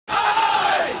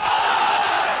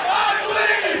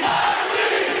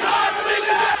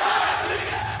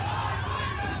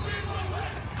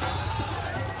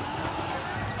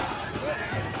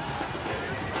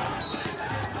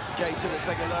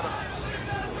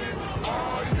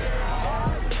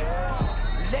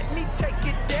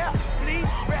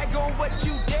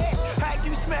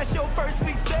What's your first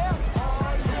week sales?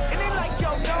 And they like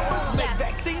your numbers, make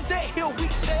vaccines that heal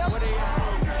weak cells.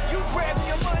 You grab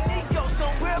your money, go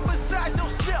somewhere besides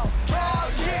yourself.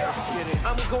 Oh yeah,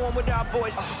 I'm going with our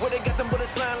boys, where they got them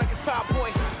bullets flying like it's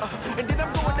PowerPoint. And then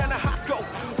I'm going down to hot go,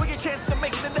 where your chances of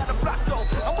making it out of block go.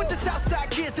 I'm with the Southside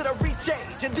kids that I reach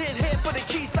age, and then head for the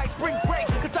keys like spring break.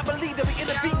 Cause I believe that we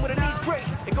intervene with a knees great,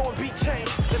 and go and beat change.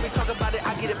 Let me talk about it,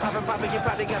 I get it poppin', you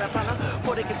probably got a problem.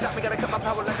 Before they can stop me, gotta cut my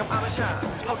power like I'm Amish.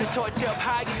 Hold the torch up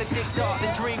high in the dick dog,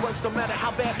 and dream works no matter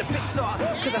how bad the pics are.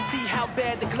 Cause I see how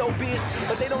bad the globe is,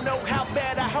 but they don't know how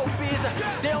bad our hope is.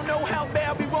 They don't know how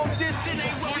bad we want this. It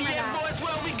ain't where we at, boys,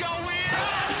 where we going.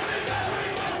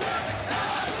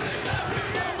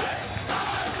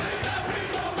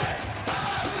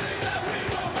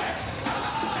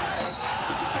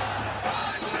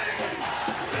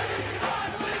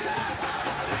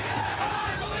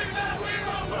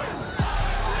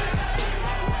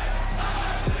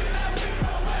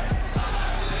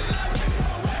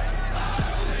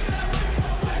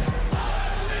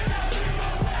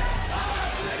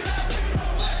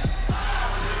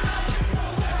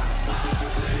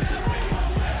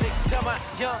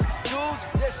 Young dudes,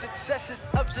 their success is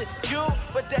up to you,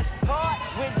 but that's hard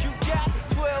when you got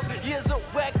 12 years of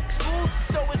whack schools.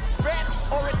 So it's rap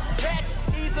or it's rats.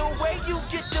 Either way, you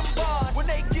get them bars. When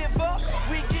they give up,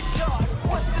 we get charged.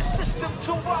 What's the system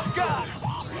to our God?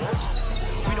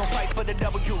 We don't fight for the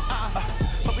W,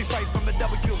 but we fight from the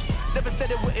W. Never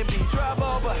said it wouldn't be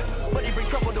trouble, but money bring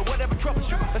trouble to whatever troubles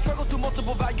you. The struggles through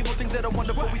multiple valuable things that are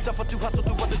wonderful. We suffer to hustle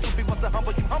through what the truth. He wants to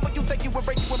humble you, take you and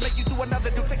break you and make you do another.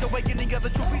 Do take away any other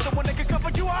truth. He's the one that can cover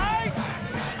you, alright?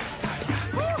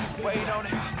 Wait on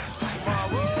it. Tomorrow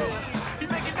we will. He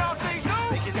making all things new.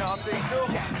 Making all things new.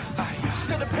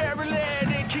 To the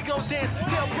paralytic, he gon' dance.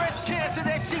 Tell breast cancer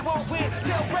that she won't win.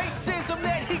 Tell racism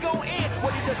that he gon' end.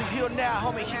 What he doesn't heal now,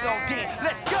 homie, he gon' dance.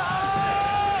 Let's go!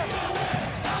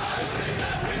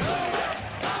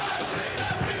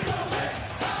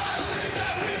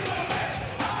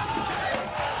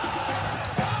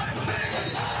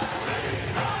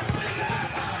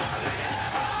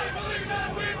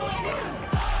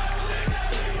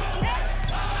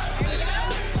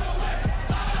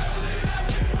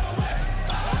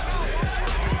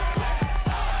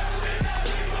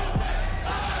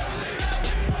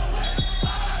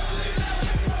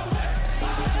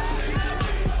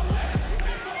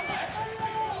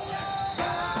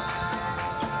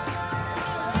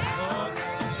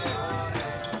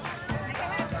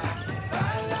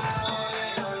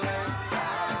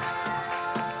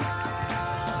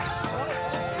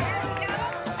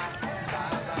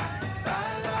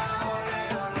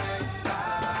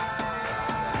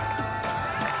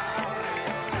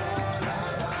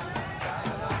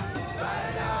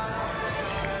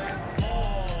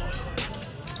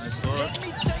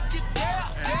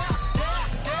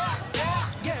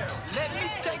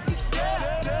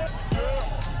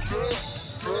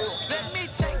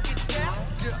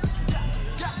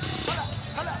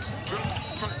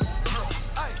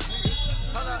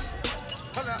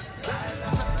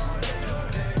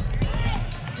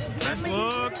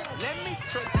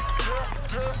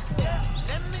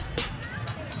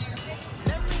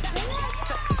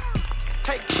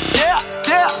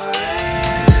 Yeah.